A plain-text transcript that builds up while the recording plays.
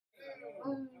You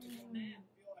don't want it?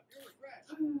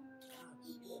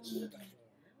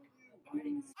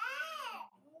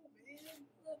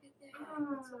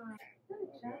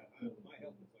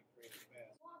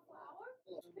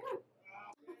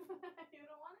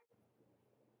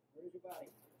 Where's your body?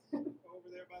 Over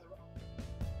there by the rock.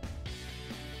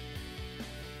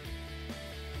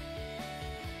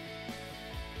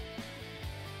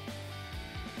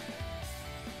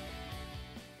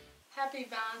 Happy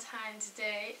Valentine's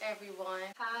Day, everyone.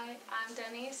 Hi, I'm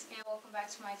Denise, and welcome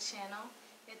back to my channel.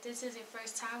 If this is your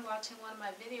first time watching one of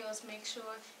my videos, make sure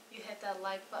you hit that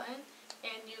like button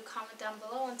and you comment down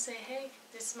below and say, hey,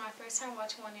 this is my first time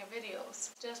watching one of your videos.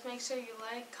 Just make sure you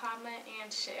like, comment,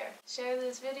 and share. Share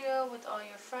this video with all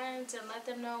your friends and let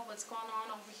them know what's going on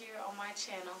over here on my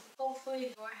channel.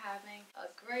 Hopefully you're having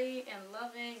a great and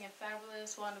loving and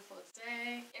fabulous, wonderful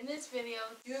day. In this video,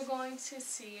 you're going to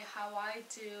see how I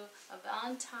do a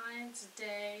Valentine's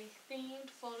Day themed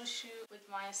photo shoot with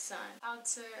my son. I'll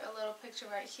insert a little picture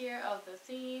right here of the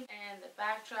theme and the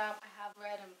backdrop. I have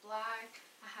red and black.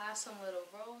 I have some little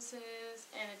roses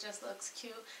and it just looks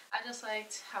cute. I just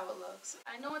liked how it looks.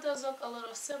 I know it does look a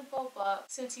little simple, but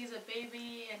since he's a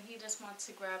baby and he just wants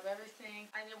to grab everything,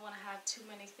 I didn't want to have too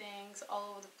many things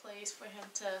all over the place for him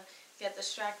to get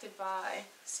distracted by.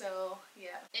 So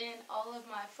yeah, in all of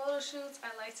my photo shoots,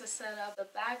 I like to set up the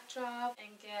backdrop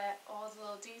and get all the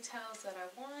little details that I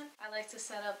want. I like to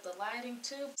set up the lighting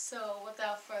too. So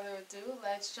without further ado,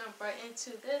 let's jump right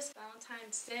into this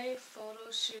Valentine's Day photo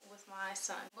shoot with my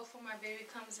son. Before my baby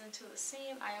comes into the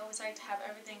scene, I always like to have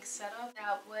everything set up.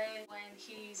 That way, when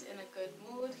he's in a good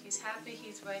mood, he's happy,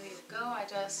 he's ready to go, I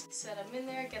just set him in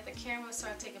there, get the camera,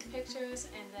 start taking pictures,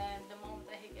 and then the moment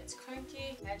that he gets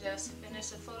cranky, I just finish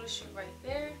the photo shoot right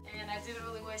there. And I didn't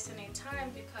really waste any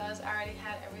time because I already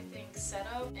had everything set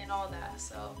up and all that,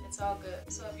 so it's all good.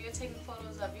 So if you're taking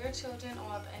photos of your children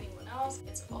or of anyone else,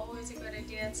 it's always a good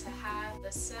idea to have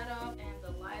the setup and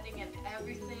the lighting and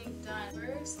everything done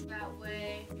first. That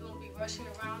way you won't be rushing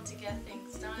around to get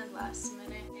things done last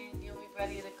minute and you'll be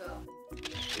ready to go.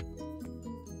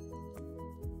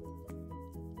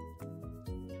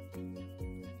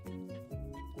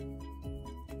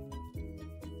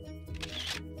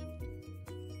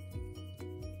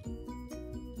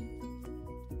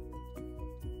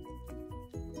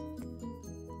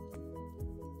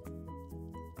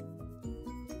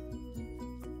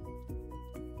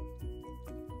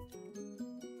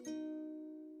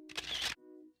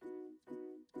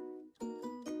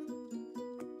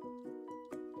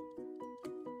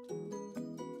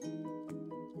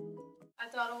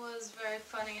 I thought it was very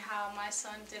funny how my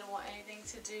son didn't want anything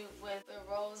to do with the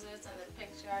roses and the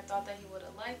picture. I thought that he would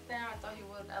have liked them. I thought he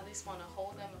would at least want to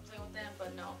hold them and play with them,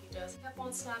 but no, he just kept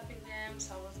on slapping them.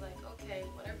 So I was like, okay,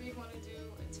 whatever you want to do,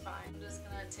 it's fine. I'm just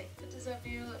gonna take pictures of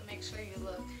you and make sure you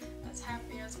look as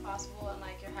happy as possible and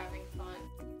like you're having fun.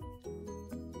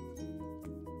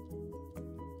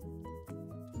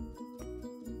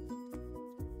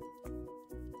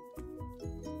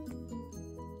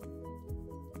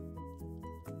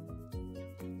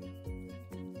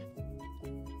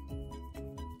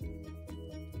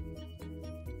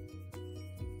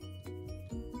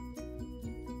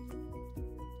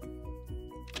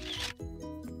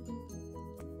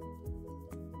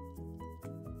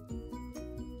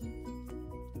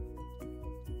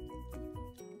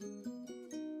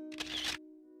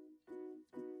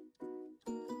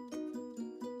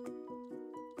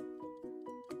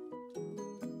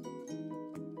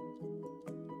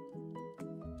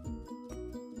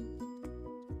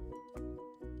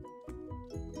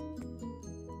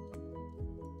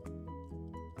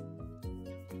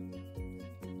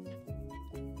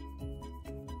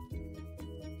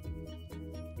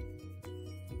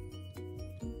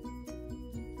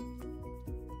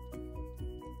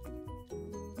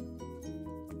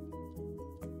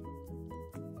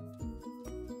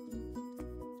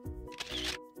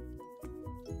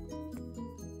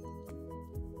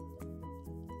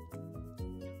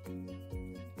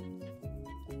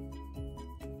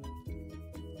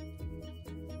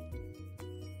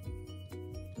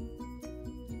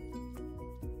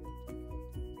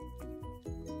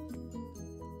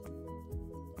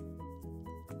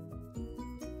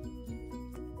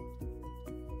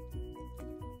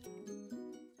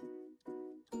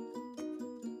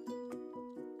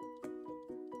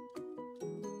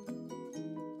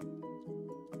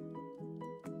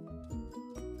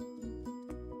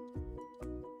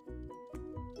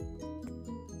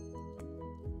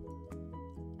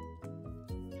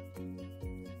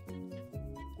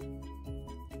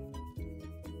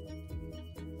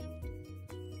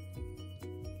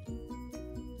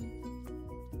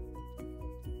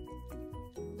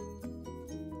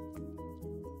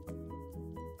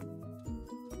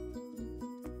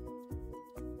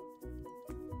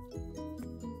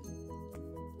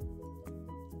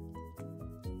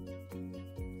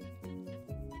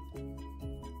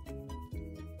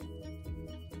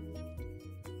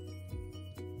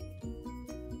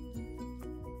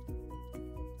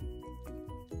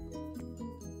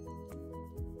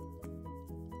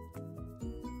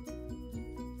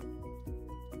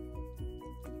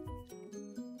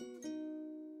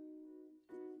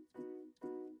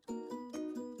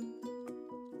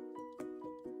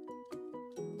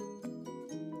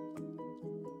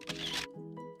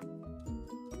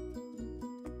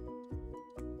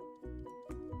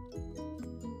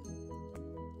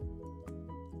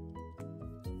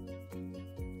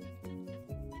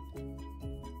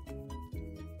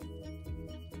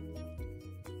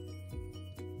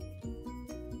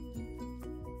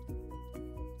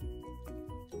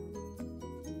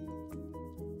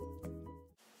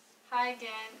 Hi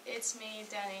again, it's me,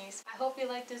 Denny's. I hope you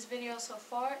liked this video so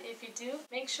far. If you do,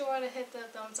 make sure to hit the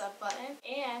thumbs up button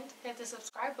and hit the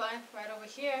subscribe button right over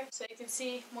here so you can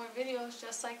see more videos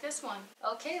just like this one.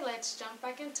 Okay, let's jump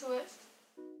back into it.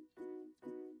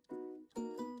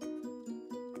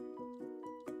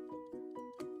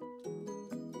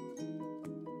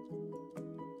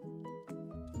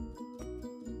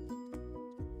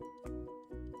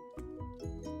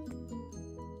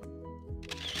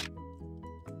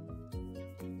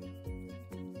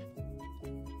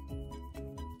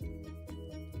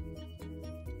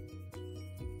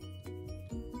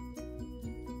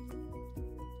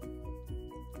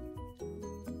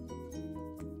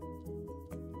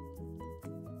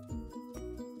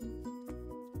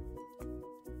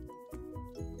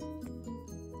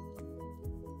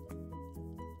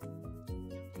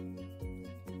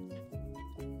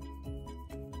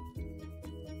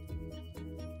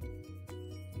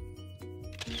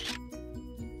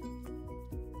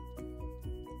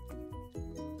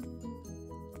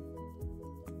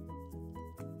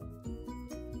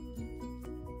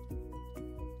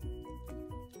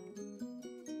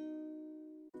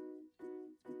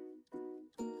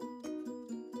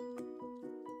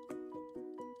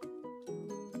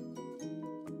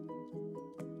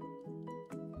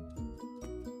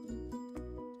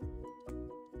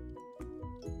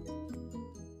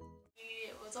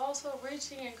 Was also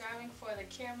reaching and grabbing for the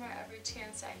camera every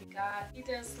chance that he got. He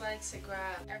just likes to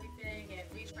grab everything and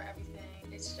reach for everything.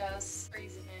 It's just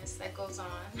craziness that goes on.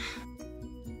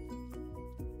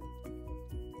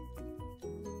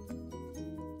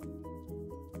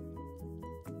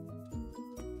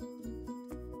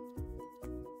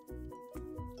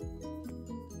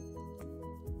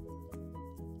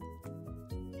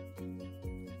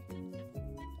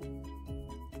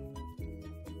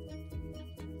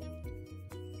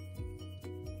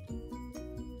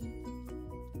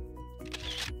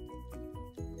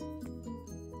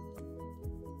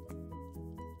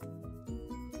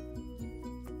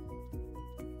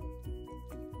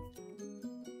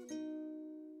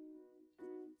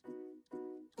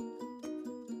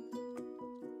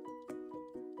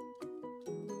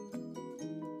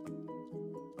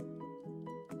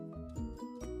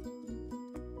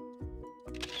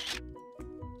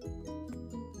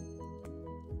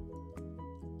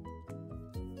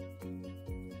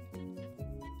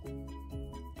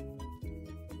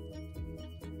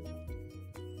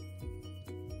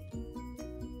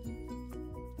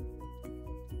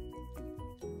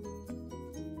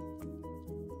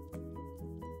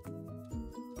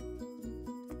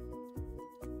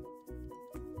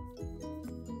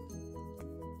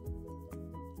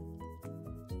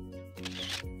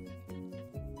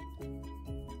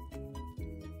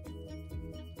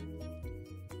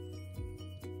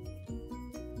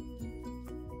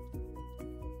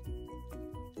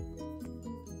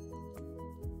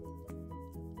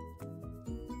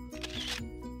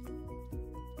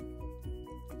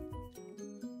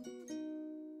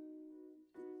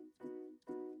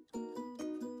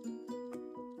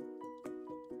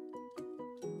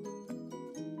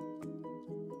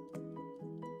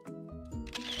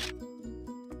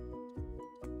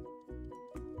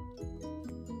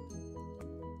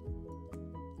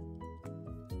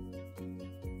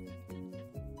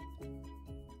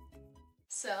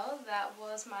 So that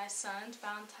was my son's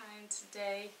Valentine's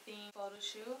Day themed photo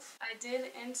shoot. I did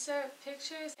insert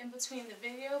pictures in between the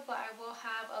video, but I will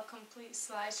have a complete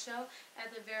slideshow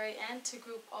at the very end to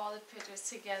group all the pictures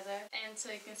together and so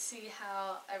you can see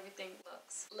how everything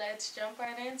looks. Let's jump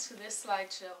right into this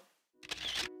slideshow.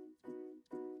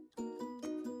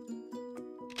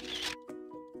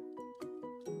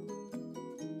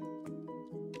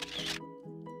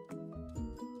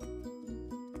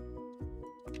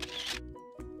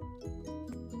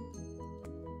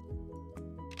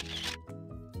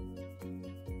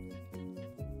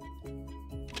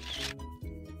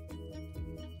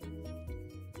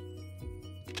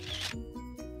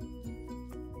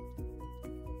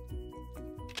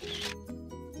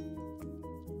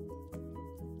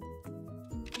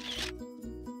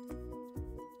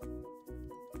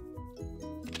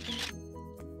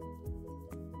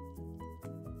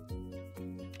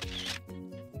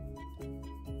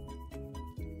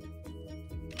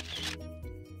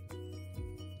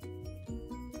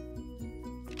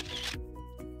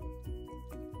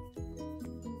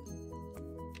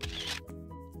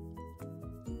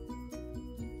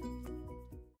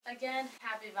 again,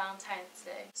 happy Valentine's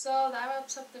Day. So that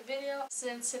wraps up the video.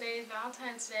 Since today's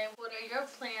Valentine's Day, what are your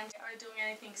plans? Are you doing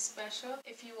anything special?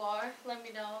 If you are, let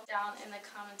me know down in the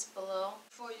comments below.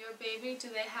 For your baby, do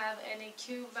they have any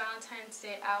cute Valentine's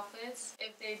Day outfits?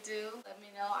 If they do, let me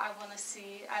know. I want to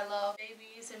see. I love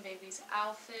babies and babies'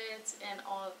 outfits and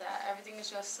all of that. Everything is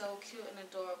just so cute and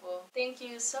adorable. Thank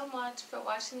you so much for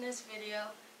watching this video.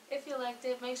 If you liked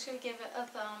it, make sure to give it a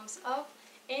thumbs up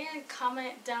and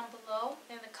comment down below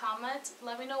in the comments.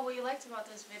 Let me know what you liked about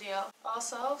this video.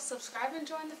 Also, subscribe and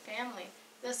join the family.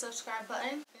 The subscribe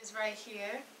button is right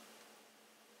here.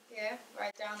 Yeah,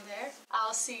 right down there.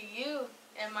 I'll see you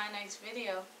in my next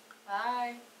video.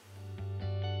 Bye.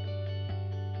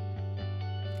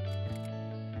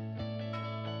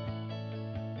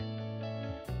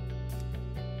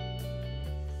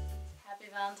 Happy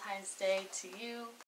Valentine's Day to you.